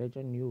liveth,"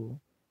 Elijah knew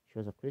she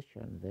was a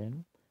Christian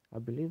then, a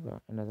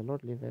believer. "And as the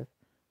Lord liveth,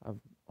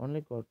 I've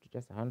only got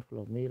just a handful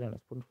of meal and a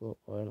spoonful of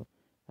oil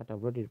that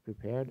I've already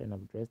prepared, and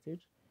I've dressed it,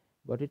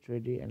 got it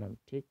ready, and I'm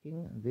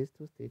taking these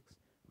two sticks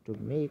to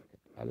make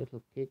a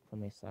little cake for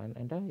my son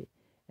and I,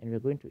 and we're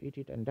going to eat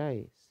it and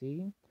die.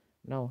 See,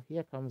 now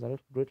here comes a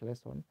little great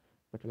lesson."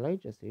 But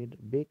Elijah said,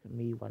 "Bake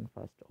me one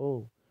first."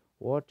 Oh,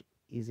 what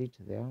is it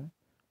there?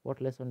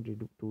 What lesson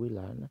do we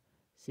learn?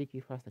 "Seek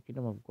ye first the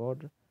kingdom of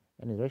God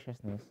and his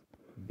righteousness.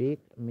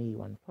 Bake me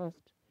one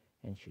first."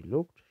 And she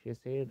looked, she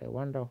said, "I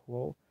wonder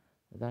how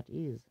that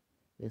is.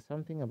 There's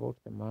something about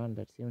the man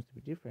that seems to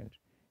be different."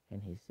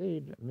 And he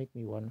said, "Make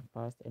me one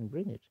first and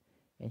bring it."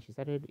 And she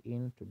started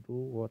in to do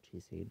what he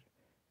said.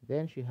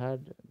 Then she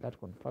heard that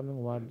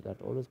confirming word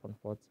that always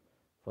comforts.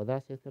 "For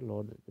thus saith the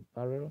Lord, the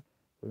barrel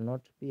will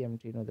not be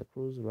empty, nor the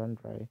cruse run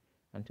dry,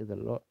 until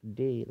the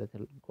day that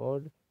the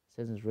God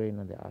sends rain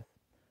on the earth."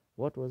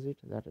 What was it?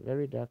 That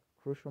very dark,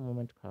 crucial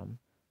moment come,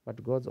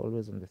 but God's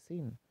always on the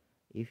scene.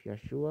 If you're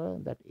sure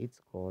that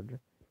it's God,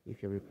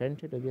 if you've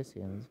repented of your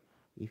sins,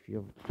 if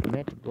you've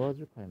met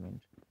God's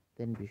requirement,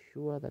 then be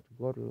sure that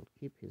God will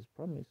keep his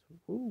promise.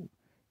 Ooh,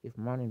 if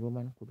man and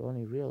woman could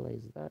only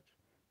realize that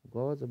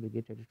God's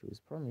obligated to his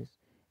promise,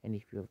 and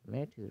if you have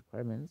met his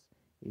requirements,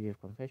 if you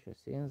have confessed your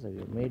sins, if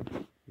you have made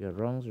your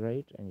wrongs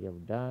right, and you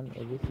have done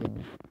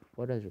everything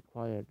God has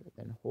required,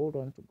 then hold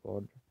on to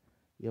God.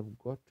 You have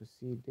got to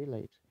see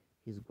daylight.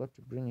 He's got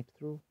to bring it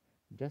through.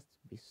 Just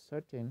be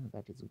certain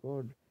that it's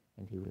God,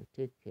 and he will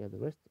take care of the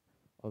rest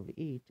of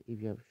it if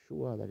you're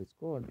sure that it's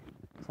God.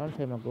 Some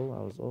time ago,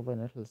 I was over in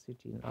a little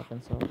city in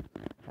Arkansas,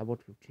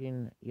 about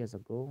 15 years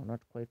ago, not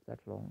quite that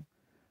long.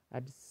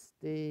 I'd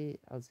say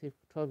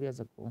 12 years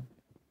ago.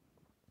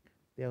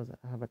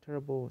 I have a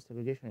terrible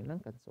segregation in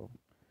Arkansas,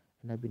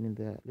 and I've been in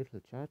the little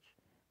church,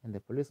 and the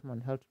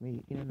policeman helped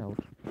me in and out,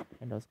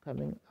 and I was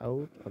coming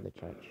out of the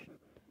church,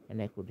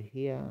 and I could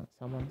hear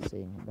someone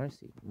saying,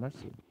 "Mercy,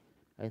 mercy."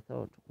 I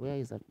thought, where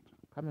is that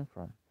coming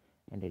from?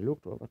 And I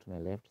looked over to my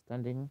left.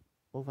 Standing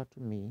over to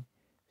me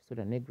stood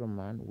a Negro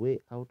man way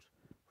out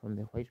from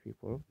the white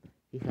people.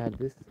 He had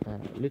this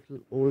little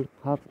old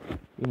cup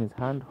in his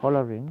hand,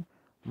 hollering,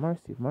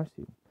 "Mercy,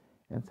 mercy."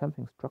 And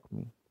something struck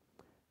me.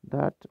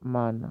 That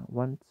man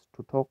wants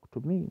to talk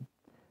to me.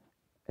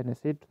 And I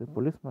said to the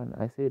policeman,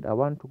 I said, "I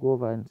want to go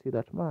over and see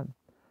that man."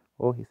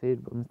 Oh, he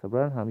said, "But Mr.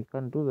 Branham, you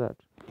can't do that.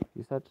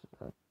 You start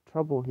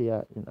trouble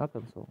here in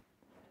Arkansas."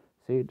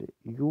 Said,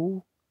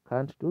 "You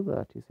can't do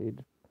that." He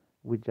said,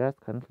 "We just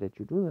can't let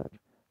you do that."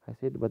 I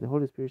said, "But the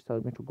Holy Spirit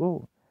told me to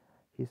go."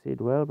 He said,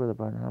 "Well, Brother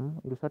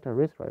Branham, you start a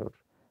race riot."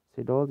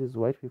 Said, "All these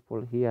white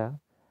people here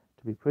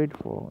to be prayed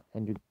for,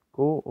 and you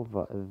go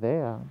over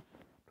there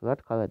to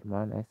that colored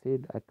man." I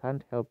said, "I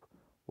can't help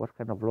what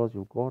kind of laws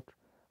you've got.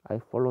 I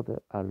follow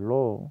a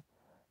law,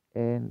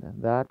 and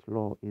that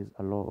law is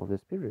a law of the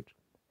Spirit."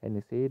 And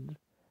he said,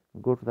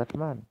 "Go to that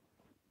man."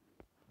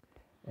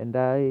 And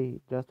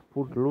I just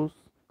pulled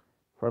loose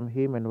from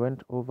him and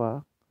went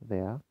over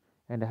there.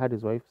 And I had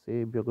his wife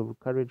say, "Be of good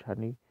courage,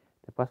 honey,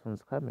 the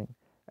person's coming."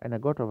 And I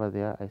got over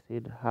there. I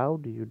said, "How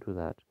do you do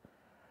that?"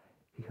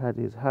 He had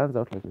his hands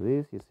out like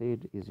this. He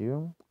said, "Is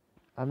you?"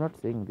 I'm not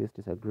saying this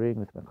disagreeing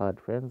with my colored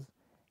friends,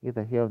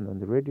 either here on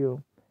the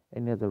radio,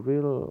 and he has a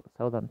real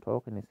southern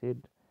talk. And he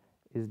said,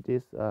 "Is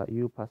this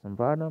you, Person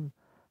Branham?"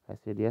 I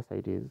said, "Yes,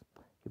 it is."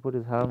 He put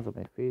his hands on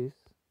my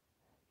face.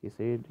 He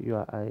said, "You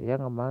are a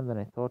younger man than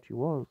I thought you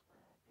was."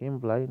 Him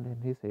blind,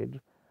 and he said,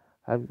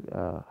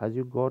 has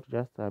you got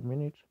just a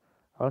minute?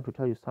 I want to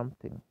tell you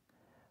something."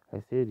 I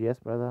said, "Yes,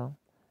 brother.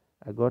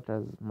 I got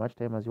as much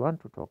time as you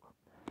want to talk."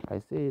 I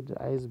said,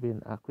 "I've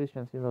been a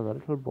Christian since I was a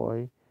little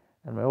boy,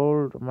 and my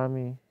old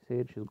mommy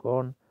said she's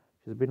gone.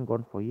 She's been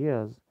gone for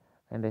years."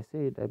 And I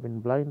said, "I've been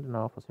blind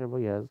now for several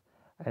years,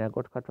 and I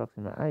got cataracts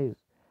in my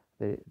eyes.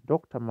 The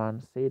doctor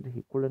man said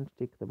he couldn't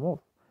take them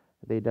off.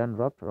 They done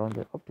wrapped around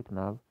the optic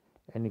nerve,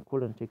 and he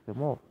couldn't take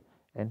them off.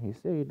 And he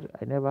said,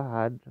 I never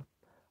heard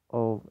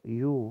of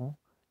you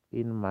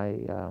in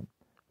my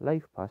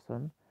life,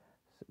 person,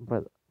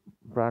 but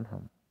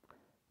Branham.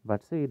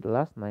 But said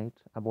last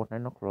night about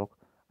 9 o'clock,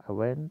 I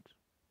went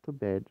to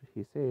bed."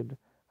 He said,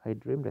 "I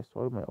dreamed I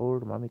saw my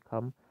old mommy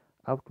come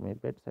up to my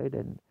bedside,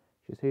 and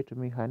she said to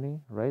me,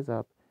 'Honey, rise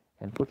up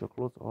and put your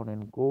clothes on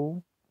and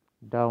go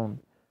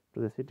down to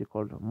the city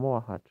called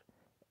Moahat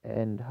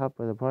and have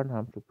Brother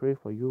Branham to pray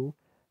for you.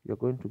 You're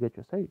going to get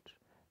your sight.'"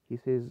 He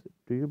says,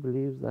 "Do you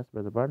believe that's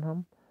Brother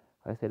Branham?"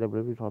 I said, "I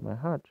believe it with all my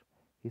heart."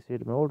 He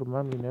said, "My old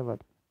mommy never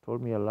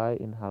told me a lie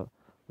in her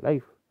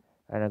life."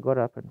 And I got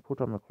up and put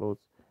on my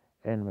clothes,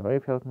 and my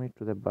wife helped me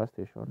to the bus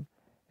station,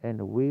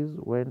 and we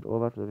went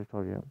over to the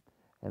auditorium,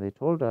 and they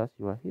told us,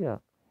 "You are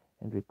here."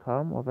 And we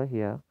come over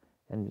here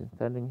and been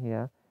standing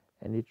here,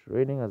 and it's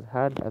raining as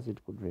hard as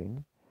it could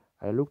rain.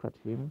 I looked at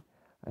him,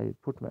 I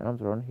put my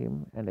arms around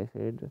him, and I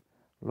said,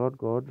 "Lord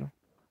God,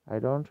 I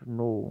don't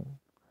know,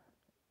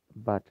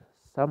 but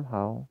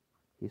somehow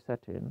he's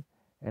certain,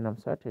 and I'm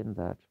certain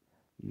that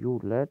you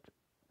let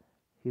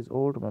his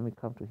old mommy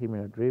come to him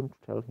in a dream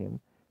to tell him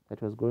that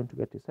he was going to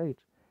get his sight.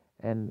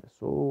 And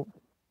so,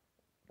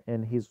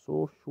 and he's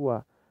so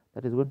sure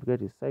that he's going to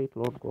get his sight,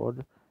 Lord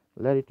God,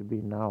 let it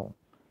be now."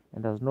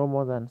 And as no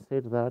more than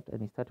said that,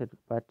 and he started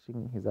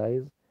patting his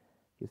eyes,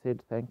 he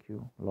said, "Thank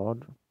you,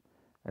 Lord."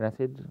 And I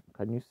said,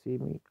 "Can you see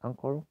me,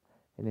 uncle?"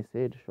 And he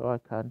said, "Sure, I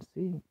can't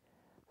see."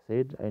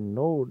 Said, "I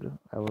knowed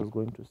I was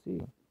going to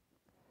see."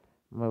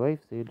 My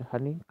wife said,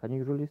 "Honey, can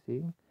you really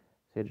see?"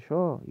 Said,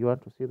 "Sure." "You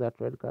want to see that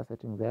red car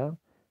sitting there?"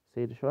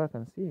 Said, "Sure, I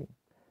can see."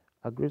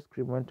 A great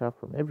scream went up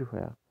from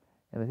everywhere,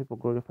 and the people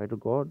glorified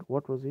God.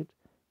 What was it?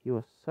 He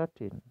was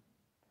certain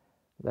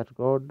that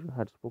God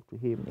had spoke to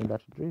him in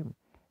that dream.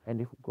 And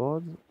if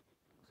God's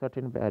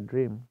certain by a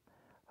dream,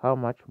 how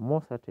much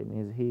more certain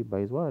is he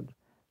by his word?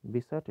 Be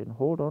certain,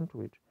 hold on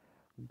to it.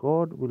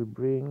 God will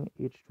bring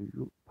it to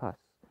you pass.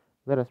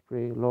 Let us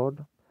pray.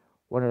 Lord,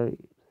 when I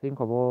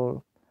think of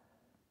all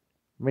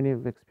many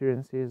of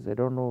experiences, I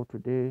don't know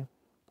today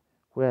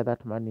where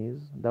that man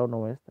is. Thou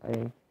knowest.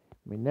 I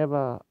may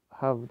never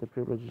have the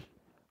privilege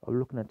of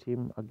looking at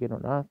him again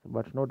on earth,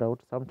 but no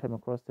doubt sometime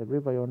across the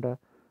river yonder,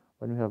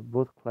 when we have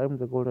both climbed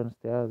the golden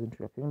stairs into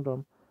your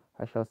kingdom,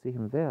 I shall see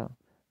him there,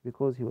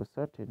 because he was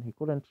certain. He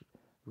couldn't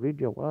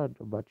read your word,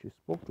 but you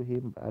spoke to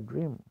him by a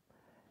dream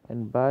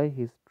and by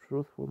his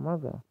truthful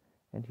mother,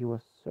 and he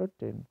was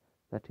certain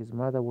that his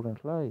mother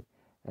wouldn't lie.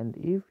 And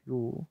if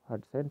you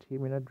had sent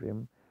him in a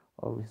dream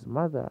of his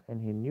mother,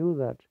 and he knew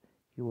that,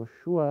 he was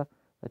sure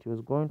that he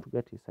was going to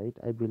get his sight,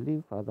 I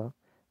believe, Father,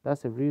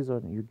 that's the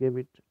reason you gave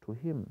it to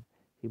him.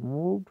 He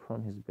moved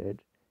from his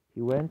bed,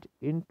 he went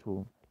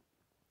into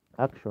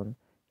action.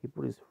 He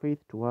put his faith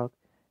to work,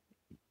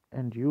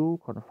 and you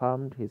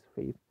confirmed his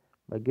faith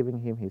by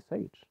giving him his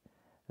sight.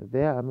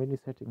 There are many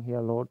sitting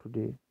here, Lord,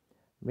 today,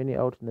 many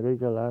out in the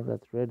regular land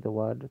that's read the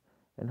word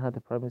and heard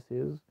the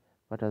promises,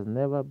 but has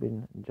never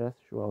been just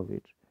sure of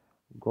it.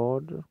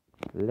 God,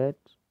 let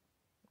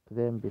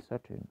them be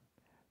certain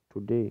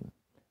today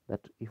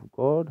that if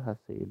God has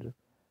said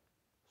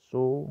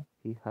so,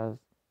 he has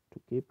to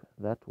keep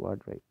that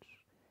word right.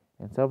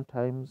 And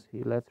sometimes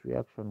he lets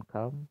reaction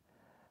come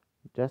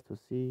just to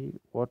see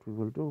what we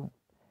will do.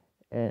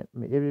 And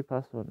may every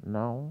person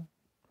now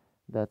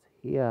that's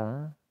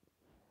here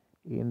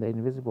in the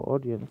invisible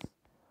audience,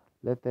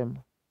 let them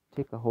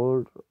take a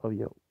hold of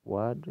your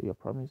word, your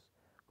promise,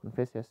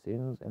 confess their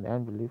sins and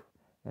unbelief,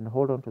 and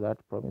hold on to that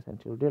promise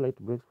until daylight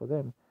breaks for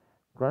them.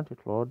 Grant it,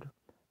 Lord.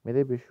 May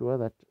they be sure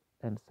that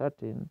and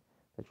certain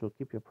that you'll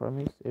keep your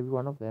promise, every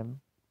one of them.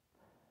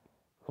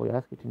 For we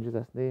ask it in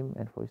Jesus' name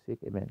and for his sake,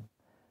 amen.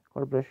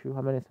 God bless you.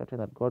 How many is certain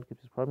that God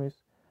keeps his promise?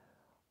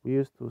 We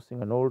used to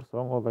sing an old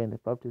song over in the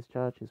Baptist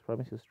church. His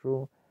promise is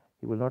true.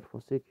 He will not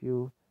forsake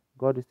you.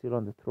 God is still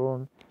on the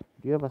throne.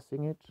 Do you ever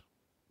sing it?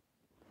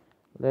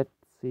 Let's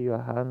see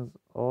your hands,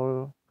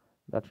 all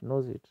that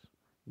knows it.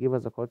 Give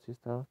us a call,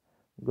 sister.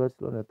 God's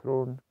still on the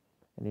throne,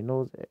 and he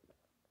knows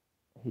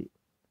he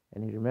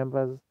and he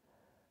remembers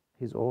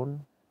his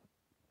own,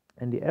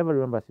 and he ever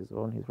remembers his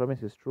own. His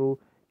promise is true.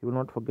 He will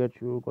not forget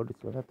you. God is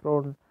still on the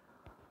throne.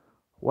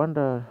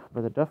 Wonder,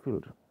 Brother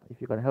Duffield, if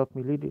you can help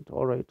me lead it.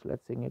 All right,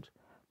 let's sing it.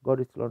 God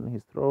is still on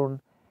his throne.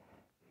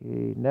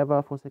 He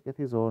never forsaketh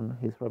his own.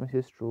 His promise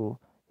is true.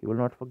 He will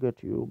not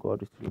forget you.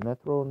 God is still on the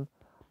throne.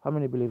 How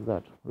many believe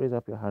that? Raise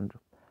up your hand.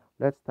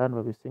 Let's stand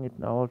while we sing it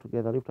now all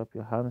together. Lift up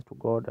your hands to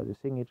God as you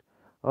sing it.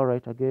 All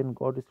right, again,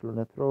 God is still on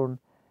the throne.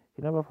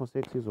 He never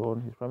forsakes his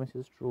own. His promise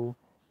is true.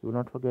 He will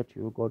not forget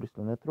you. God is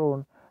still on the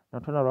throne. Now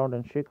turn around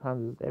and shake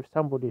hands. If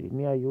somebody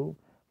near you,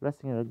 let's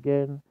sing it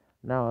again.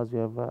 Now, as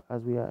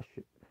we are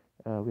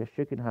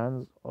shaking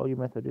hands. All you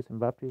Methodists and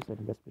Baptists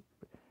and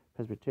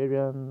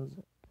Presbyterians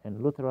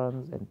and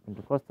Lutherans and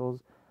Pentecostals,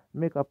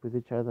 make up with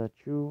each other,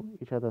 chew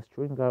each other's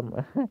chewing gum,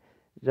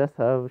 just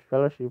have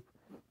fellowship,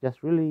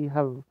 just really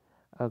have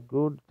a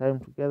good time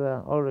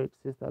together. All right,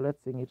 sister,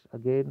 let's sing it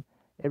again.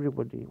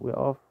 Everybody, we're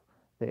off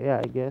the air,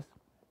 I guess.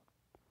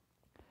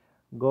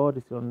 God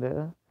is on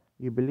there.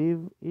 You believe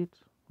it?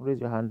 Raise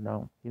your hand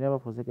now. He never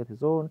forsaketh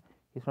his own.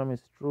 His promise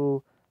is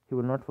true. He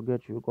will not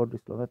forget you. God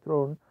is on the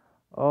throne.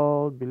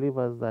 All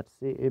believers that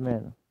say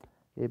amen.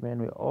 Amen.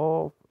 We're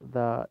off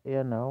the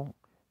air now.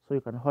 So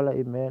you can holler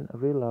amen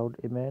real loud.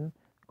 Amen.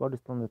 God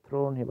is on the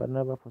throne. He will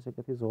never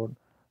forsaketh his own.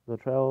 The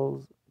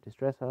trials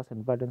distress us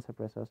and burdens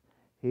oppress us.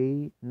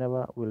 He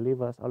never will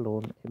leave us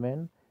alone.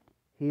 Amen.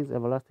 He is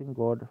everlasting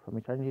God from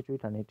eternity to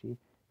eternity.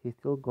 He's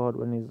still God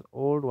when his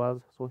old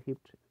was so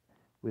heaped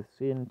with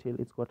sin till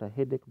it's got a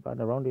headache band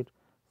around it,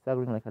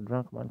 staggering like a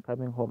drunk man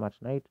coming home at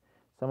night.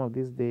 Some of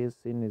these days,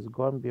 sin is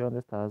gone beyond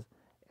the stars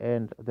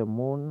and the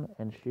moon,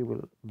 and she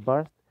will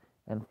burst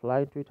and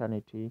fly to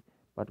eternity.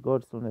 But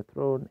God's on the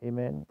throne.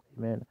 Amen.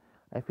 Amen.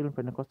 I feel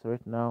Pentecostal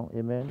right now.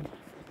 Amen.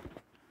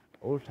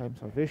 Old time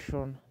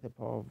salvation, the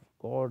power of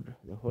God,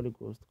 the Holy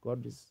Ghost.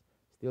 God is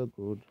still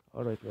good.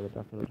 All right, Brother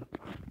Duffield.